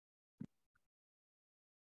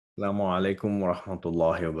السلام عليكم ورحمة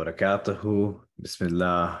الله وبركاته. بسم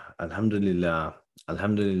الله، الحمد لله.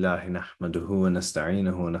 الحمد لله نحمده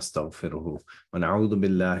ونستعينه ونستغفره ونعوذ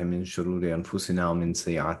بالله من شرور أنفسنا ومن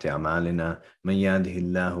سيئات أعمالنا. من يهده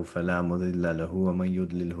الله فلا مضل له ومن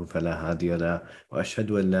يضلله فلا هادي له،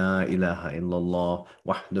 وأشهد أن لا إله إلا الله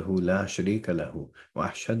وحده لا شريك له،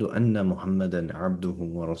 وأشهد أن محمدا عبده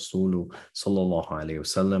ورسوله صلى الله عليه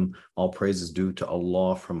وسلم. All praise is due to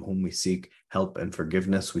Allah, from whom we seek help and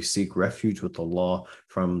forgiveness. We seek refuge with Allah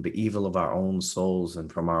from the evil of our own souls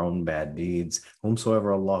and from our own bad deeds.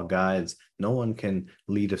 Whomsoever Allah guides, no one can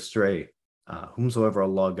lead astray. Whomsoever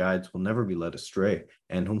Allah guides will never be led astray,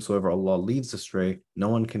 and whomsoever Allah leads astray, no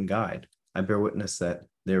one can guide. I bear witness that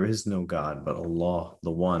there is no God but Allah,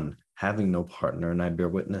 the One, having no partner, and I bear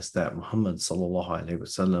witness that Muhammad sallallahu alaihi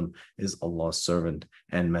wasallam is Allah's servant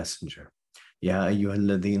and messenger. يا أيها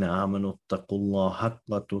الذين آمنوا اتقوا الله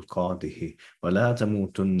حق تقاته ولا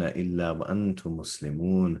تموتن إلا وأنتم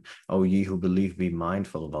مسلمون. O ye who believe, be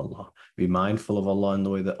mindful of Allah. Be mindful of Allah in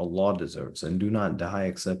the way that Allah deserves, and do not die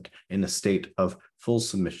except in a state of full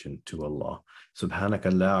submission to Allah. سبحانك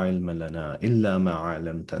لا علم لنا إلا ما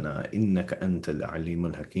علمتنا إنك أنت العليم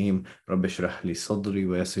الحكيم. رب اشرح لي صدري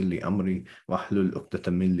ويسر لي أمري واحلل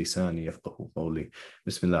عقدة من لساني يفقهوا قولي.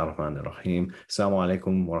 بسم الله الرحمن الرحيم. Assalamu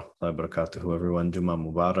alaikum wa rahmatullahi wa barakatuhu, everyone. Juma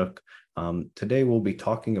Mubarak. Today we'll be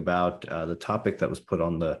talking about the topic that was put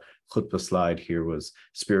on the Khutbah slide here was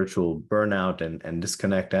spiritual burnout and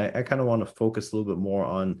disconnect. I kind of want to focus a little bit more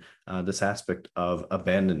on this aspect of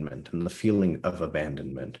abandonment and the feeling of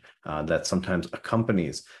abandonment that sometimes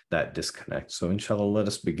accompanies that disconnect. So inshallah, let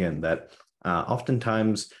us begin. That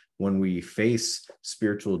oftentimes when we face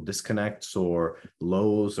spiritual disconnects or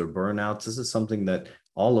lows or burnouts, this is something that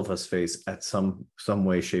all of us face at some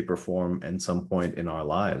way, shape, or form at some point in our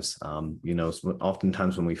lives. So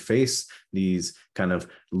oftentimes when we face these kind of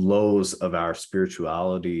lows of our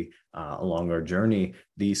spirituality along our journey,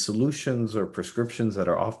 the solutions or prescriptions that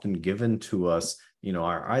are often given to us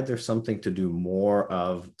are either something to do more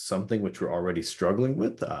of something which we're already struggling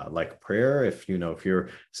with, like prayer. If you're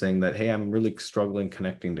saying that, hey, I'm really struggling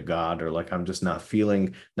connecting to God, or like I'm just not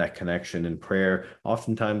feeling that connection in prayer,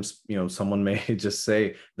 oftentimes, someone may just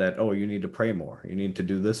say that, oh, you need to pray more, you need to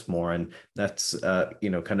do this more. And that's,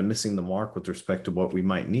 kind of missing the mark with respect to what we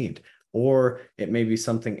might need. Or it may be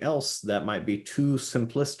something else that might be too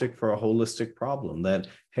simplistic for a holistic problem, that,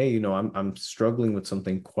 hey, I'm struggling with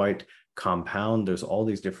something quite compound. There's all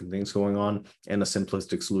these different things going on, and a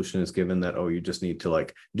simplistic solution is given that, oh, you just need to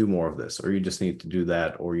like do more of this, or you just need to do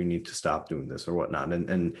that, or you need to stop doing this or whatnot,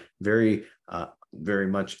 and very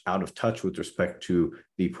much out of touch with respect to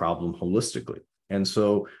the problem holistically. And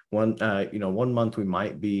so one month we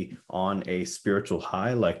might be on a spiritual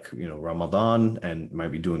high, like, Ramadan, and you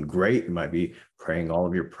might be doing great. You might be praying all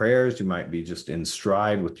of your prayers. You might be just in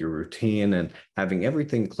stride with your routine and having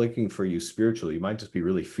everything clicking for you spiritually. You might just be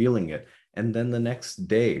really feeling it. And then the next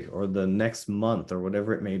day or the next month or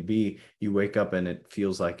whatever it may be, you wake up and it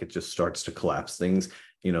feels like it just starts to collapse. Things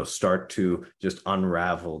start to just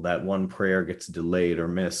unravel. That one prayer gets delayed or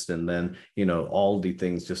missed, and then all the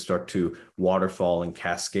things just start to waterfall and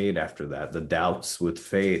cascade after that. The doubts with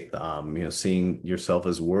faith, seeing yourself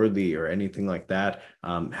as worthy or anything like that,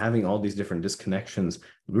 having all these different disconnections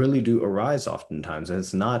really do arise oftentimes. And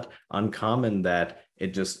it's not uncommon that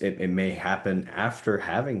it may happen after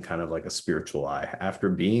having kind of like a spiritual eye, after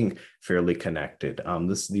being fairly connected.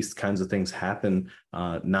 These kinds of things happen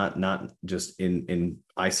not just in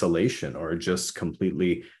isolation or just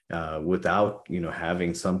completely without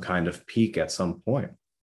having some kind of peak at some point.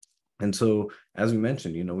 And so, as we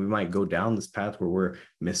mentioned, we might go down this path where we're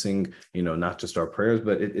missing, not just our prayers,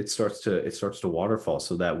 but it starts to waterfall.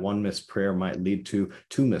 So that one missed prayer might lead to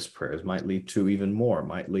two missed prayers, might lead to even more,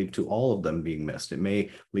 might lead to all of them being missed. It may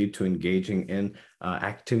lead to engaging in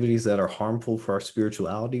activities that are harmful for our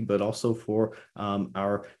spirituality, but also for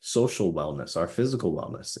our social wellness, our physical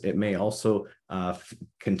wellness. It may also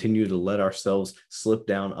continue to let ourselves slip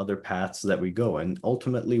down other paths that we go. And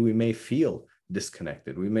ultimately, we may feel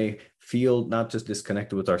disconnected. We may feel not just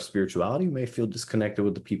disconnected with our spirituality, we may feel disconnected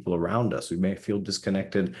with the people around us. We may feel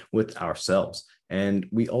disconnected with ourselves. And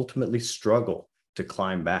we ultimately struggle to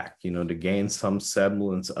climb back, to gain some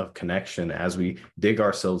semblance of connection as we dig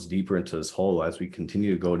ourselves deeper into this hole, as we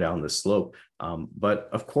continue to go down this slope. But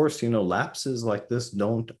of course, lapses like this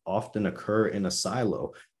don't often occur in a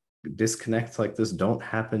silo. Disconnects like this don't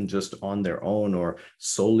happen just on their own or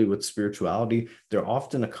solely with spirituality. They're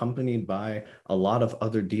often accompanied by a lot of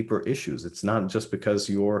other deeper issues. It's not just because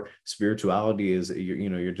your spirituality is,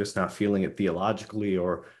 you're just not feeling it theologically,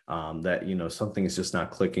 or that, something is just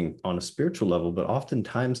not clicking on a spiritual level. But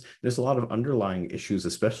oftentimes there's a lot of underlying issues,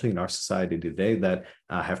 especially in our society today, that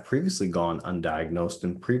have previously gone undiagnosed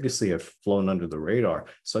and previously have flown under the radar,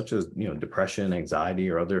 such as, depression, anxiety,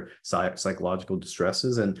 or other psychological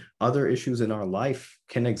distresses, and other issues in our life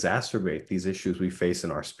can exacerbate these issues we face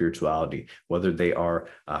in our spirituality, whether they are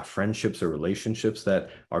friendships or relationships that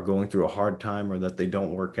are going through a hard time or that they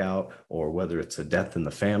don't work out, or whether it's a death in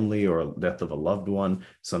the family or death of a loved one,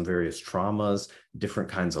 some various traumas, different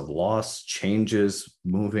kinds of loss, changes,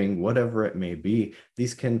 moving, whatever it may be.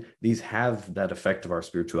 These have that effect of our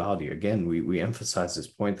spirituality. Again, we emphasize this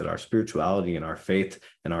point that our spirituality and our faith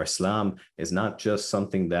and our Islam is not just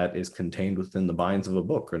something that is contained within the binds of a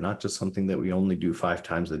book, or not just something that we only do 5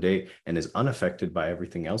 times a day and is unaffected by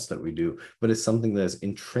everything else that we do, but it's something that is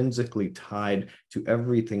intrinsically tied to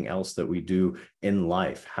everything else that we do in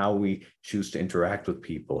life, how we choose to interact with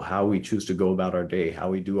people, how we choose to go about our day, how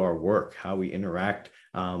we do our work, how we interact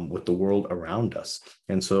with the world around us.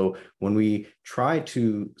 And so when we try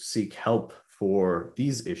to seek help for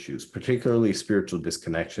these issues, particularly spiritual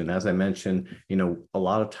disconnection, as I mentioned, a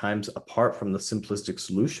lot of times, apart from the simplistic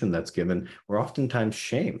solution that's given, we're oftentimes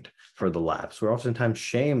shamed for the lapse. We're oftentimes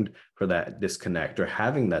shamed for that disconnect or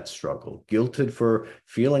having that struggle, guilted for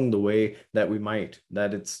feeling the way that we might,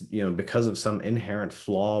 that it's, because of some inherent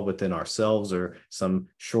flaw within ourselves or some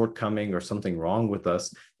shortcoming or something wrong with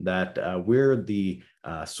us, that we're the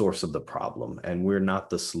source of the problem and we're not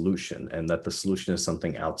the solution, and that the solution is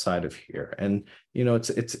something outside of here. And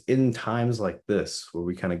it's in times like this where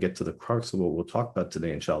we kind of get to the crux of what we'll talk about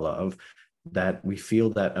today, inshallah, of that we feel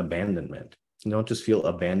that abandonment. We don't just feel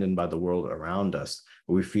abandoned by the world around us,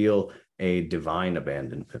 but we feel a divine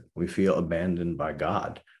abandonment. We feel abandoned by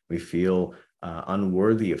God. We feel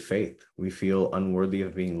unworthy of faith. We feel unworthy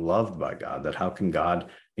of being loved by God. That how can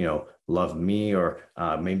God, love me? Or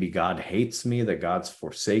maybe God hates me, that God's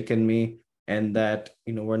forsaken me, and that,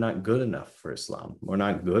 we're not good enough for Islam. We're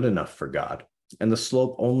not good enough for God. And the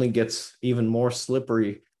slope only gets even more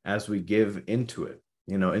slippery as we give into it.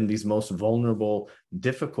 In these most vulnerable,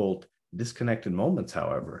 difficult, disconnected moments,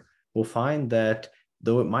 however, we'll find that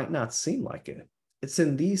though it might not seem like it, it's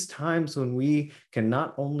in these times when we can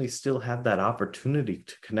not only still have that opportunity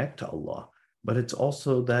to connect to Allah, but it's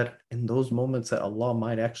also that in those moments that Allah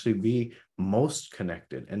might actually be most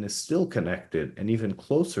connected and is still connected and even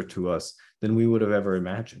closer to us than we would have ever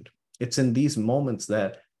imagined. It's in these moments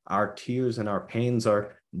that our tears and our pains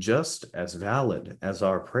are just as valid as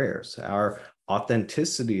our prayers. Our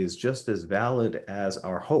authenticity is just as valid as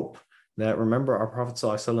our hope. That, remember, our Prophet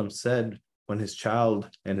ﷺ said when his child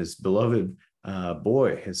and his beloved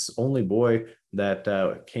boy, his only boy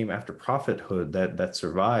that came after prophethood, that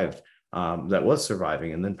survived, that was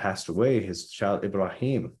surviving and then passed away, his child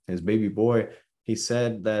Ibrahim, his baby boy, he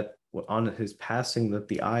said that on his passing that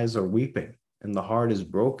the eyes are weeping and the heart is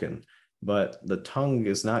broken, but the tongue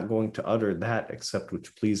is not going to utter that except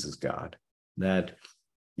which pleases God. That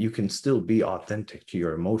you can still be authentic to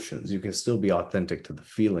your emotions. You can still be authentic to the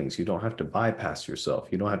feelings. You don't have to bypass yourself.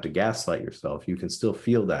 You don't have to gaslight yourself. You can still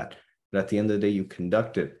feel that. But at the end of the day, you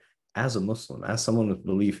conduct it as a Muslim, as someone with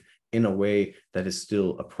belief, in a way that is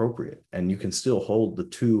still appropriate. And you can still hold the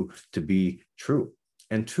two to be true.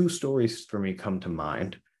 And 2 stories for me come to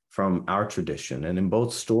mind from our tradition. And in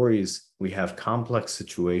both stories, we have complex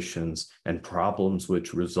situations and problems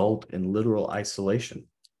which result in literal isolation.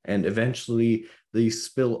 And eventually these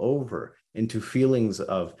spill over into feelings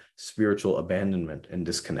of spiritual abandonment and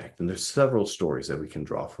disconnect. And there's several stories that we can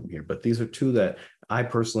draw from here, but these are 2 that I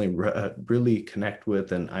personally really connect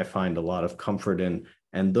with and I find a lot of comfort in.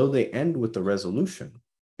 And though they end with the resolution,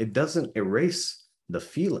 it doesn't erase the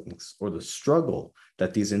feelings or the struggle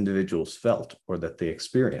that these individuals felt or that they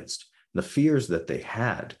experienced, the fears that they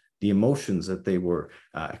had, the emotions that they were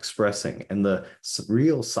expressing, and the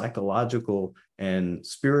real psychological and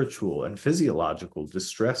spiritual and physiological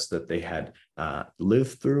distress that they had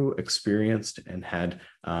lived through, experienced, and had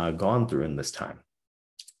gone through in this time.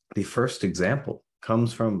 The first example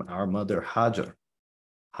comes from our mother Hajar.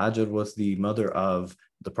 Hajar was the mother of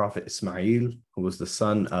the Prophet Ismail, who was the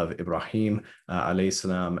son of Ibrahim alayhi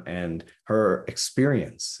salam, and her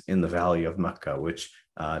experience in the valley of Mecca, which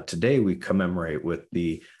today we commemorate with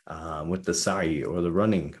the sa'i, or the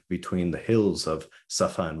running between the hills of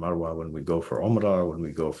Safa and Marwa when we go for Umrah, when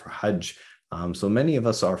we go for Hajj. So many of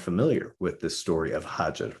us are familiar with this story of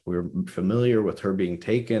Hajar. We're familiar with her being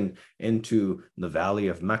taken into the valley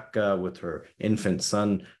of Mecca with her infant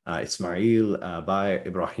son Ismail by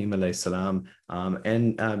Ibrahim alayhi salam,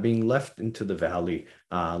 and being left into the valley,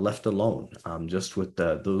 left alone, just with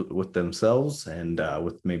with themselves and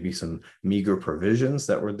with maybe some meager provisions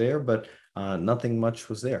that were there, but nothing much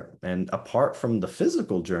was there. And apart from the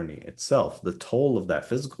physical journey itself, the toll of that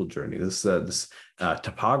physical journey, this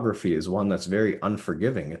topography is one that's very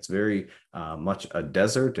unforgiving. It's very much a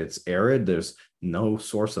desert. It's arid. There's no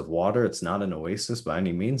source of water. It's not an oasis by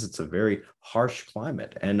any means. It's a very harsh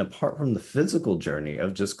climate. And apart from the physical journey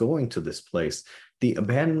of just going to this place, the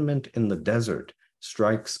abandonment in the desert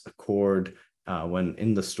strikes a chord when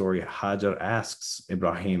in the story Hajar asks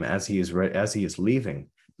Ibrahim as he is leaving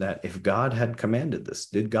that if God had commanded this,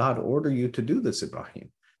 did God order you to do this,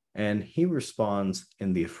 Ibrahim? And he responds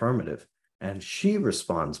in the affirmative, and she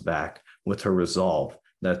responds back with her resolve.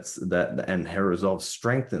 And her resolve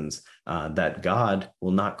strengthens that God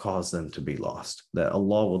will not cause them to be lost, that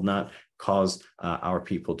Allah will not cause our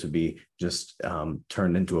people to be just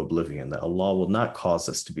turned into oblivion, that Allah will not cause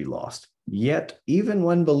us to be lost. Yet, even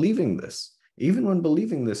when believing this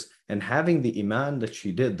and having the iman that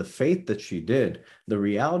she did, the faith that she did, the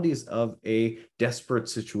realities of a desperate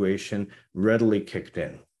situation readily kicked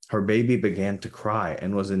in. Her baby began to cry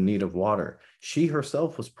and was in need of water. She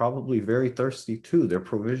herself was probably very thirsty too. Their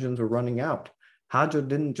provisions were running out. Hajar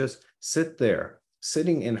didn't just sit there,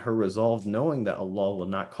 sitting in her resolve, knowing that Allah will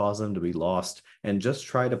not cause them to be lost, and just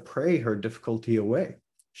try to pray her difficulty away.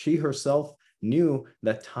 She herself knew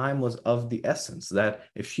that time was of the essence, that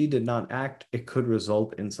if she did not act, it could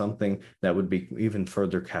result in something that would be even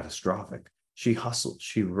further catastrophic. She hustled,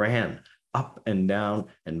 she ran up and down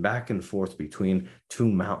and back and forth between two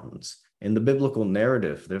mountains. In the biblical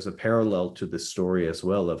narrative, there's a parallel to this story as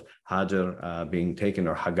well of Hajar being taken,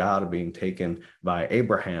 or Hagar being taken by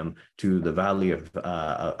Abraham to the valley of,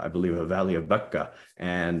 I believe, a valley of Bakka.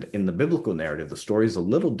 And in the biblical narrative, the story is a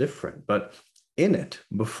little different, but in it,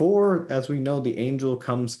 before, as we know, the angel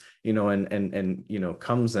comes,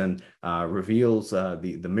 comes and reveals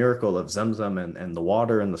the miracle of Zamzam and the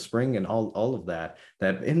water and the spring and all of that,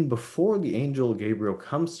 before the angel Gabriel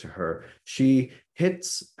comes to her, she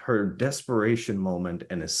hits her desperation moment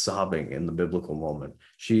and is sobbing in the biblical moment.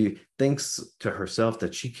 She thinks to herself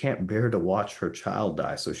that she can't bear to watch her child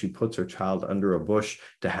die. So she puts her child under a bush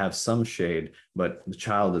to have some shade, but the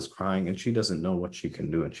child is crying and she doesn't know what she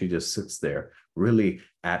can do. And she just sits there really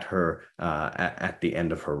at the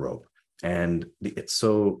end of her rope. And it's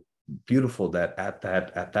so beautiful that at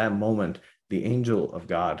that moment, the angel of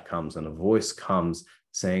God comes and a voice comes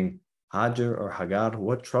saying, Hajar or Hagar,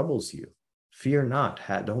 what troubles you? Fear not,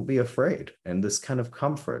 don't be afraid. And this kind of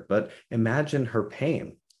comfort. But imagine her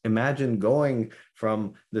pain. Imagine going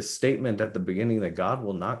from the statement at the beginning that God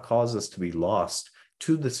will not cause us to be lost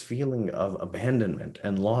to this feeling of abandonment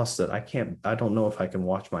and loss, that I don't know if I can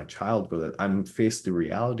watch my child go, that I'm faced the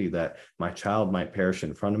reality that my child might perish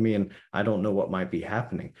in front of me and I don't know what might be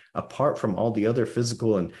happening, apart from all the other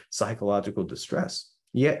physical and psychological distress.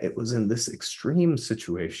 Yet it was in this extreme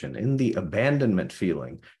situation, in the abandonment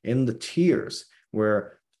feeling, in the tears,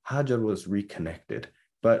 where Hajar was reconnected.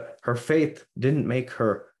 But her faith didn't make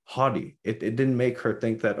her haughty. It didn't make her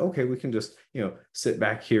think that, okay, we can just, sit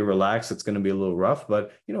back here, relax. It's going to be a little rough,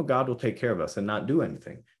 but, God will take care of us and not do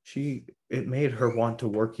anything. It made her want to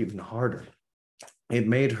work even harder. It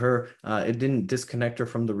made her, it didn't disconnect her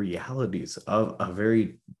from the realities of a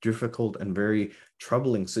very difficult and very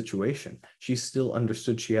troubling situation. She still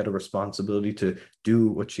understood she had a responsibility to do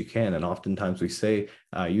what she can. And oftentimes we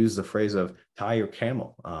use the phrase of tie your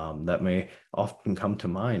camel. That may often come to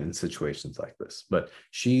mind in situations like this. But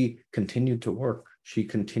she continued to work. She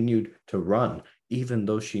continued to run, even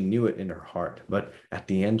though she knew it in her heart. But at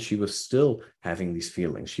the end, she was still having these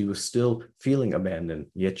feelings. She was still feeling abandoned,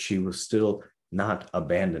 yet she was still not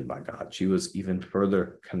abandoned by God. She was even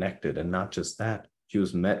further connected. And not just that, she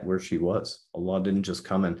was met where she was. Allah didn't just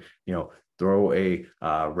come and, throw a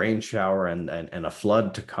rain shower and a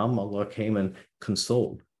flood to come. Allah came and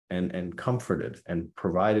consoled and comforted and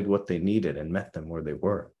provided what they needed and met them where they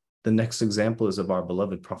were. The next example is of our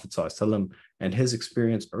beloved Prophet ﷺ and his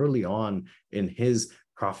experience early on in his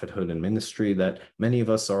prophethood and ministry, that many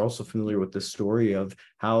of us are also familiar with this story of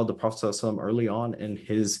how the Prophet ﷺ early on in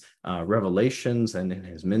his revelations and in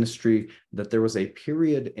his ministry, that there was a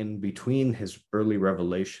period in between his early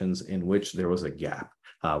revelations in which there was a gap.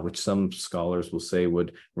 which some scholars will say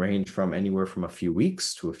would range from anywhere from a few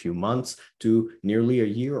weeks to a few months to nearly a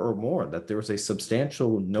year or more, that there was a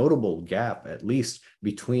substantial, notable gap, at least,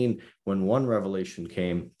 between when one revelation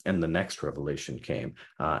came and the next revelation came.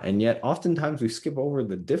 And yet, oftentimes we skip over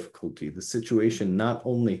the difficulty the situation not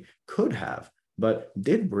only could have, but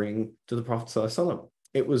did bring to the Prophet ﷺ.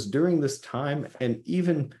 It was during this time and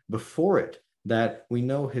even before it that we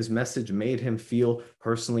know his message made him feel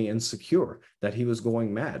personally insecure, that he was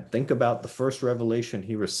going mad. Think about the first revelation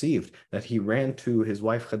he received, that he ran to his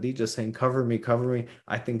wife Khadija saying, cover me,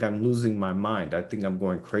 I think I'm losing my mind. I think I'm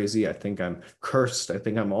going crazy. I think I'm cursed. I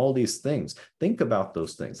think I'm all these things. Think about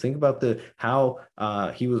those things. Think about how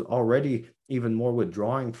he was already even more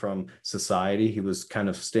withdrawing from society. He was kind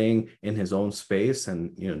of staying in his own space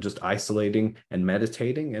and, just isolating and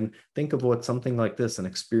meditating. And think of what something like this, an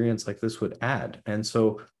experience like this, would add. And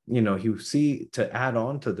so, you see, to add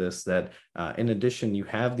on to this, that in addition, you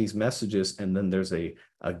have these messages, and then there's a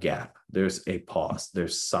gap, there's a pause,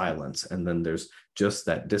 there's silence, and then there's just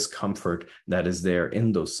that discomfort that is there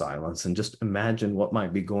in those silence. And just imagine what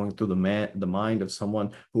might be going through the mind of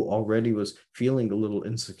someone who already was feeling a little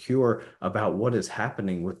insecure about what is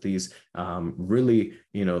happening with these really,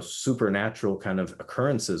 supernatural kind of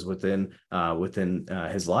occurrences within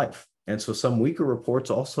his life. And so some weaker reports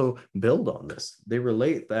also build on this. They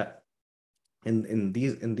relate that in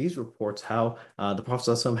these reports how the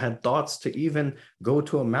Prophet ﷺ had thoughts to even go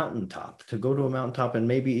to a mountaintop, and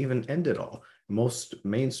maybe even end it all. Most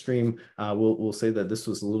mainstream will say that this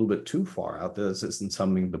was a little bit too far out. This isn't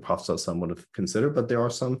something the Prophet ﷺ would have considered, but there are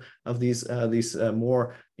some of these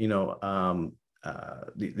more,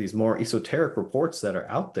 these more esoteric reports that are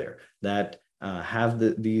out there that have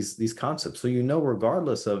these concepts. So,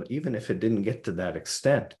 regardless of, even if it didn't get to that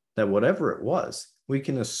extent, that whatever it was, we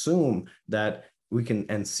can assume that we can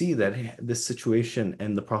and see that this situation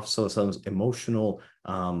and the Prophet ﷺ's emotional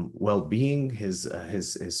well-being, his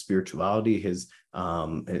spirituality, his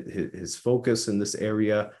focus in this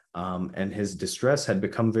area, and his distress had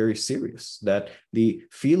become very serious, that the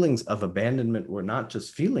feelings of abandonment were not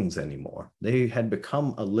just feelings anymore. They had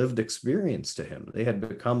become a lived experience to him. They had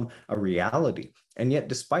become a reality. And yet,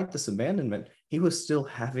 despite this abandonment, he was still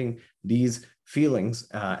having these feelings,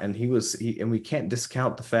 and we can't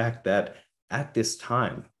discount the fact that at this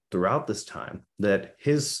time, throughout this time, that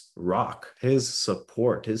his rock, his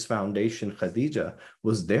support, his foundation, Khadija,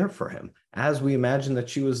 was there for him, as we imagine that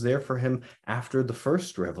she was there for him after the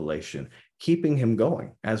first revelation, keeping him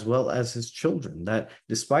going, as well as his children, that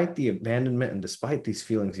despite the abandonment and despite these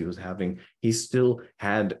feelings he was having, he still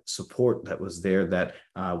had support that was there, that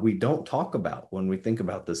we don't talk about when we think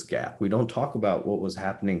about this gap. We don't talk about what was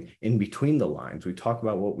happening in between the lines. We talk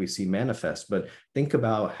about what we see manifest, but think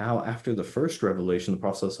about how after the first revelation, the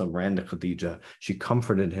Prophet ﷺ ran to Khadija. She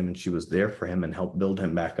comforted him and she was there for him and helped build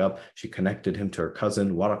him back up. She connected him to her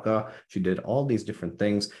cousin, Waraqah. She did all these different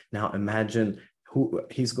things. Now imagine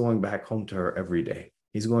he's going back home to her every day.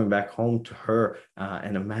 He's going back home to her,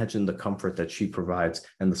 and imagine the comfort that she provides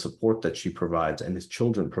and the support that she provides and his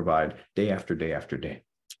children provide day after day after day.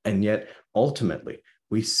 And yet, ultimately,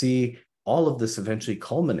 we see all of this eventually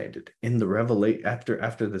culminated in the revelation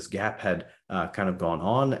after this gap had kind of gone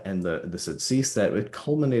on and this had ceased, that it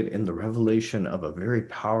culminated in the revelation of a very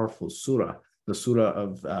powerful surah, the surah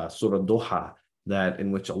of Surah Duha, that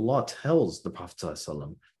in which Allah tells the Prophet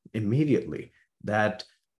ﷺ immediately that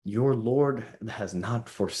your Lord has not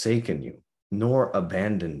forsaken you, nor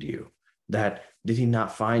abandoned you. That did he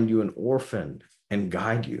not find you an orphan and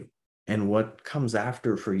guide you? And what comes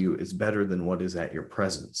after for you is better than what is at your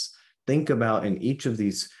presence. Think about in each of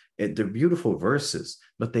these, they're beautiful verses,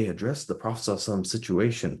 but they address the Prophet ﷺ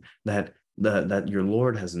situation, that your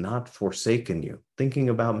Lord has not forsaken you. Thinking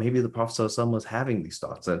about maybe the Prophet ﷺ was having these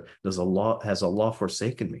thoughts, that has Allah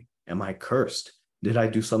forsaken me? Am I cursed? Did I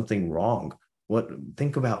do something wrong?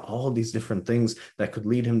 Think about all these different things that could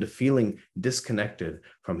lead him to feeling disconnected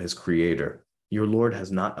from his creator. Your Lord has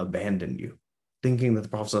not abandoned you. Thinking that the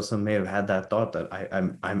Prophet ﷺ may have had that thought, that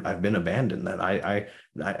I've been abandoned, that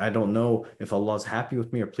I don't know if Allah is happy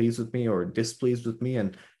with me or pleased with me or displeased with me,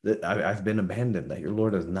 and that I've been abandoned, that your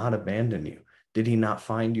Lord has not abandoned you. Did he not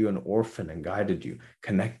find you an orphan and guided you,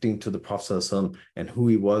 connecting to the Prophet ﷺ and who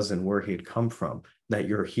he was and where he had come from, that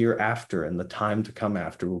your hereafter and the time to come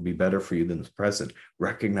after will be better for you than the present,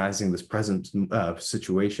 recognizing this present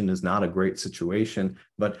situation is not a great situation,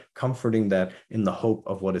 but comforting that in the hope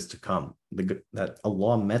of what is to come, that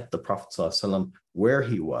Allah met the Prophet ﷺ where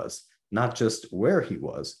he was, not just where he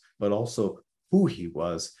was, but also who he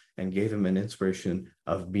was, and gave him an inspiration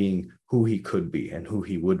of being who he could be and who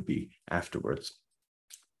he would be afterwards.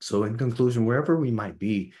 So in conclusion, wherever we might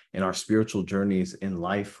be in our spiritual journeys in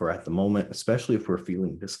life or at the moment, especially if we're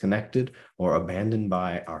feeling disconnected or abandoned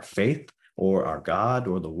by our faith or our God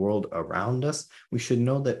or the world around us, we should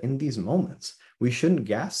know that in these moments, we shouldn't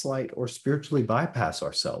gaslight or spiritually bypass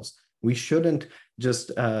ourselves. We shouldn't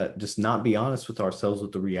just not be honest with ourselves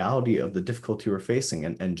with the reality of the difficulty we're facing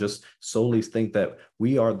and just solely think that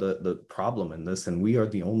we are the problem in this and we are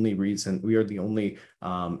the only reason, we are the only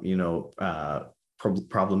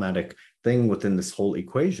problematic thing within this whole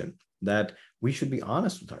equation, that we should be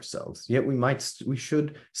honest with ourselves. Yet we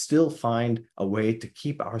should still find a way to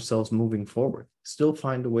keep ourselves moving forward, still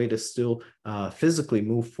find a way to still physically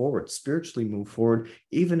move forward, spiritually move forward,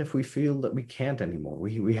 even if we feel that we can't anymore.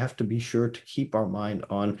 We have to be sure to keep our mind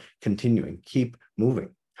on continuing, keep moving.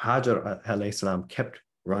 Hajar alayhi salam kept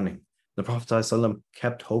running. The Prophet ﷺ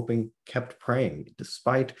kept hoping, kept praying,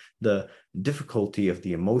 despite the difficulty of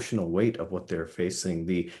the emotional weight of what they're facing,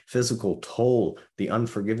 the physical toll, the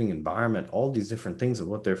unforgiving environment, all these different things of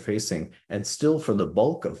what they're facing. And still, for the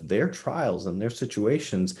bulk of their trials and their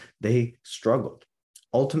situations, they struggled.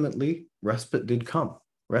 Ultimately, respite did come.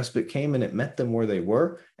 Respite came and it met them where they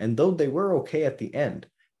were. And though they were okay at the end,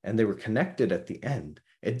 and they were connected at the end,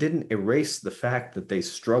 it didn't erase the fact that they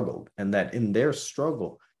struggled and that in their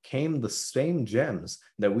struggle, came the same gems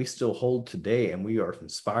that we still hold today and we are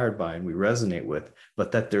inspired by and we resonate with,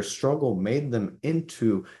 but that their struggle made them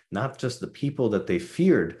into not just the people that they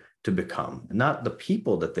feared to become, not the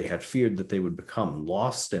people that they had feared that they would become,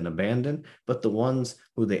 lost and abandoned, but the ones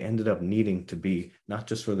who they ended up needing to be, not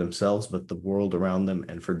just for themselves, but the world around them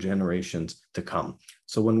and for generations to come.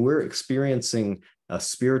 So when we're experiencing a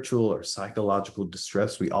spiritual or psychological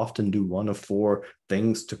distress, we often do one of four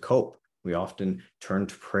things to cope. We often turn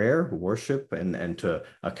to prayer, worship, and to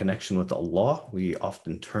a connection with Allah. We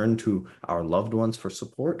often turn to our loved ones for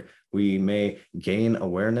support. We may gain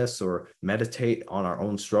awareness or meditate on our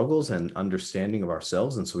own struggles and understanding of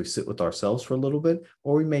ourselves. And so we sit with ourselves for a little bit,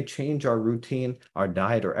 or we may change our routine, our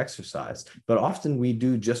diet, or exercise. But often we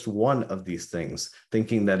do just one of these things,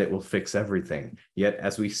 thinking that it will fix everything. Yet,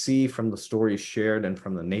 as we see from the stories shared and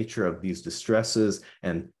from the nature of these distresses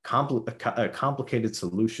and complicated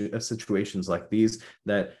situations like these,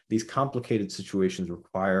 that these complicated situations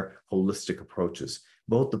require holistic approaches.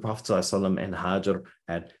 Both the Prophet ﷺ and Hajar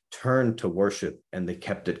had turned to worship and they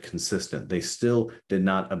kept it consistent. They still did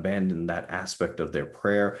not abandon that aspect of their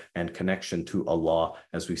prayer and connection to Allah,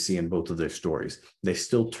 as we see in both of their stories. They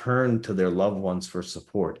still turned to their loved ones for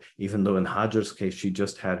support, even though in Hajar's case, she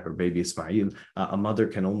just had her baby Ismail. A mother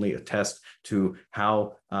can only attest to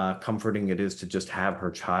how comforting it is to just have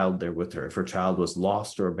her child there with her. If her child was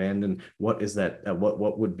lost or abandoned, what is that?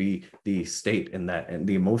 What would be the state in that, and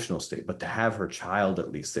the emotional state? But to have her child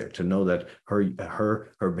at least there, to know that her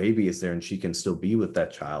baby is there and she can still be with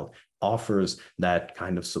that child, offers that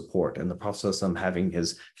kind of support. And the Prophet ﷺ having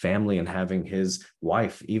his family and having his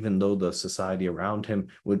wife, even though the society around him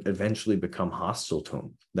would eventually become hostile to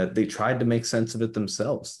him, that they tried to make sense of it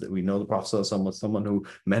themselves. That we know the Prophet ﷺ was someone who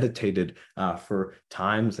meditated for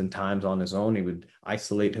times and times on his own. He would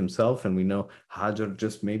isolate himself. And we know Hajar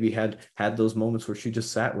just maybe had those moments where she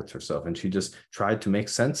just sat with herself and she just tried to make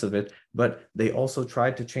sense of it. But they also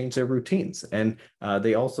tried to change their routines. And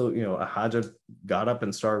they also, Hajar got up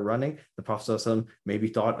and started running. The Prophet ﷺ maybe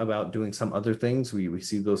thought about doing some other things. We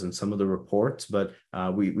see those in some of the reports, but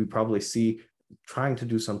we probably see trying to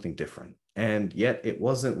do something different. And yet it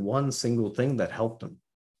wasn't one single thing that helped them,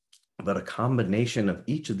 but a combination of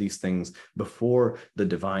each of these things before the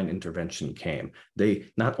divine intervention came. They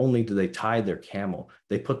not only did they tie their camel,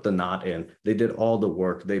 they put the knot in, they did all the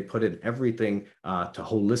work, they put in everything to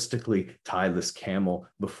holistically tie this camel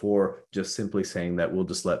before just simply saying that we'll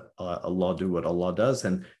just let Allah do what Allah does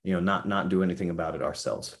and not do anything about it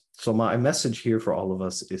ourselves. So my message here for all of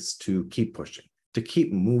us is to keep pushing, to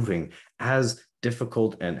keep moving, as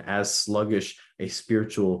difficult and as sluggish a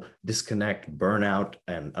spiritual disconnect, burnout,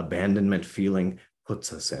 and abandonment feeling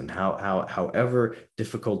puts us in. However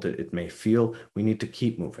difficult it may feel, we need to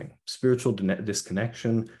keep moving. Spiritual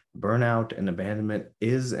disconnection, burnout, and abandonment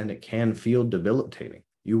is and it can feel debilitating.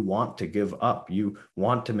 You want to give up. You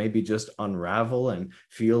want to maybe just unravel and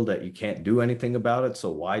feel that you can't do anything about it.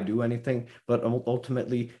 So why do anything? But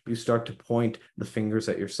ultimately, you start to point the fingers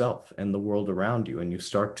at yourself and the world around you. And you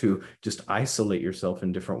start to just isolate yourself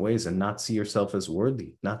in different ways and not see yourself as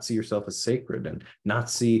worthy, not see yourself as sacred, and not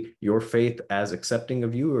see your faith as accepting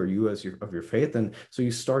of you or you as of your faith. And so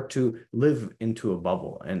you start to live into a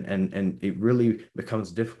bubble and it really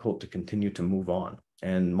becomes difficult to continue to move on.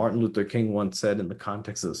 And Martin Luther King once said in the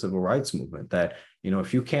context of the civil rights movement that,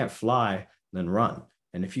 if you can't fly, then run.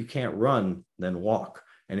 And if you can't run, then walk.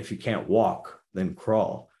 And if you can't walk, then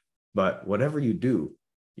crawl. But whatever you do,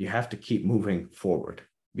 you have to keep moving forward.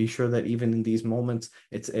 Be sure that even in these moments,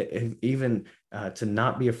 it's even to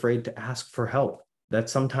not be afraid to ask for help. That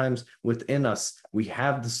sometimes within us, we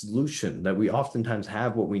have the solution, that we oftentimes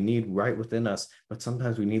have what we need right within us, but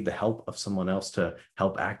sometimes we need the help of someone else to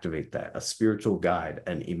help activate that. A spiritual guide,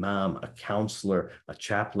 an imam, a counselor, a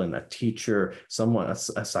chaplain, a teacher, someone,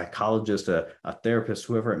 a psychologist, a therapist,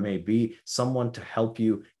 whoever it may be, someone to help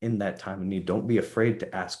you in that time of need. Don't be afraid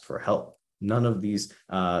to ask for help. None of these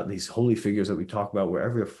holy figures that we talk about were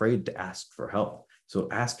ever afraid to ask for help. So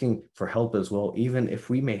asking for help as well, even if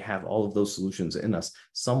we may have all of those solutions in us,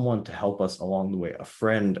 someone to help us along the way, a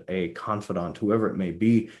friend, a confidant, whoever it may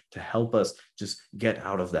be, to help us just get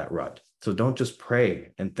out of that rut. So don't just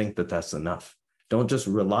pray and think that that's enough. Don't just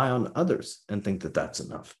rely on others and think that that's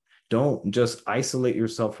enough. Don't just isolate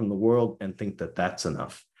yourself from the world and think that that's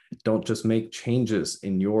enough. Don't just make changes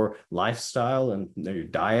in your lifestyle and your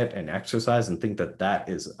diet and exercise and think that that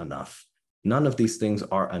is enough. None of these things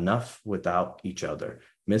are enough without each other.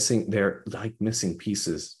 They're like missing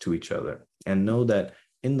pieces to each other. And know that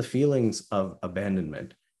in the feelings of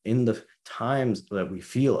abandonment, in the times that we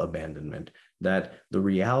feel abandonment, that the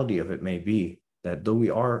reality of it may be that though we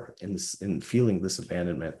are in feeling this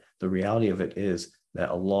abandonment, the reality of it is that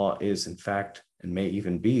Allah is in fact, and may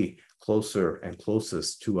even be, closer and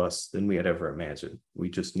closest to us than we had ever imagined. We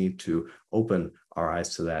just need to open our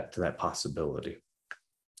eyes to that possibility.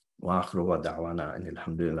 We ask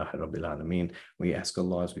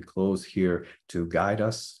Allah as we close here to guide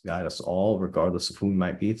us all, regardless of who we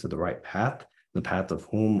might be, to the right path, the path of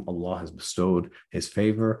whom Allah has bestowed His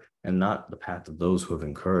favor, and not the path of those who have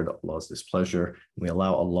incurred Allah's displeasure. We ask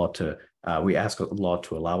Allah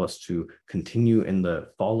to allow us to continue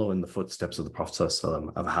follow in the footsteps of the Prophet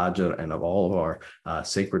ﷺ, of Hajar, and of all of our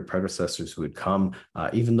sacred predecessors who had come,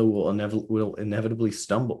 even though we'll inevitably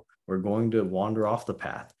stumble. We're going to wander off the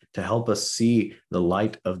path, to help us see the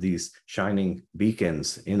light of these shining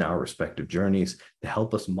beacons in our respective journeys, to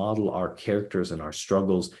help us model our characters and our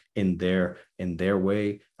struggles in their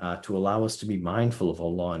way, to allow us to be mindful of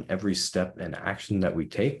Allah in every step and action that we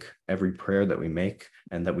take, every prayer that we make,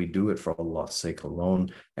 and that we do it for Allah's sake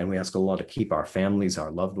alone. And we ask Allah to keep our families,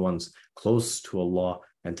 our loved ones close to Allah,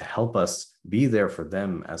 and to help us be there for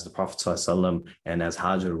them as the Prophet ﷺ and as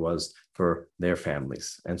Hajar was for their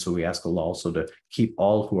families. And so we ask Allah also to keep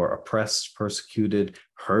all who are oppressed, persecuted,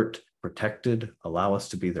 hurt, protected, allow us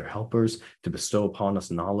to be their helpers, to bestow upon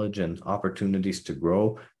us knowledge and opportunities to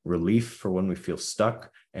grow, relief for when we feel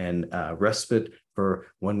stuck, and respite for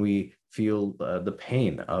when we feel the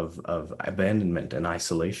pain of abandonment and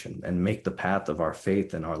isolation, and make the path of our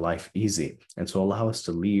faith and our life easy. And so allow us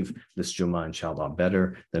to leave this Jummah, inshallah,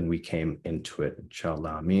 better than we came into it,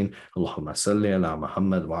 inshallah. Ameen. Allahumma salli ala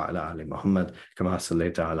Muhammad wa ala ali Muhammad kama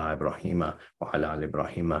sallaita ala Ibrahima wa ala ali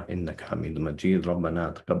Ibrahima innaka Hamidum Majid.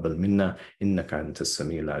 Rabbana taqabbal minna innaka antas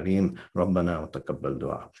samiul alim. Rabbana wa taqabbal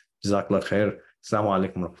dua. Jazakallah khair. Assalamu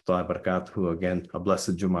alaikum wa rahmatullahi wa barakatuhu. Again, a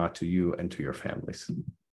blessed Jummah to you and to your families.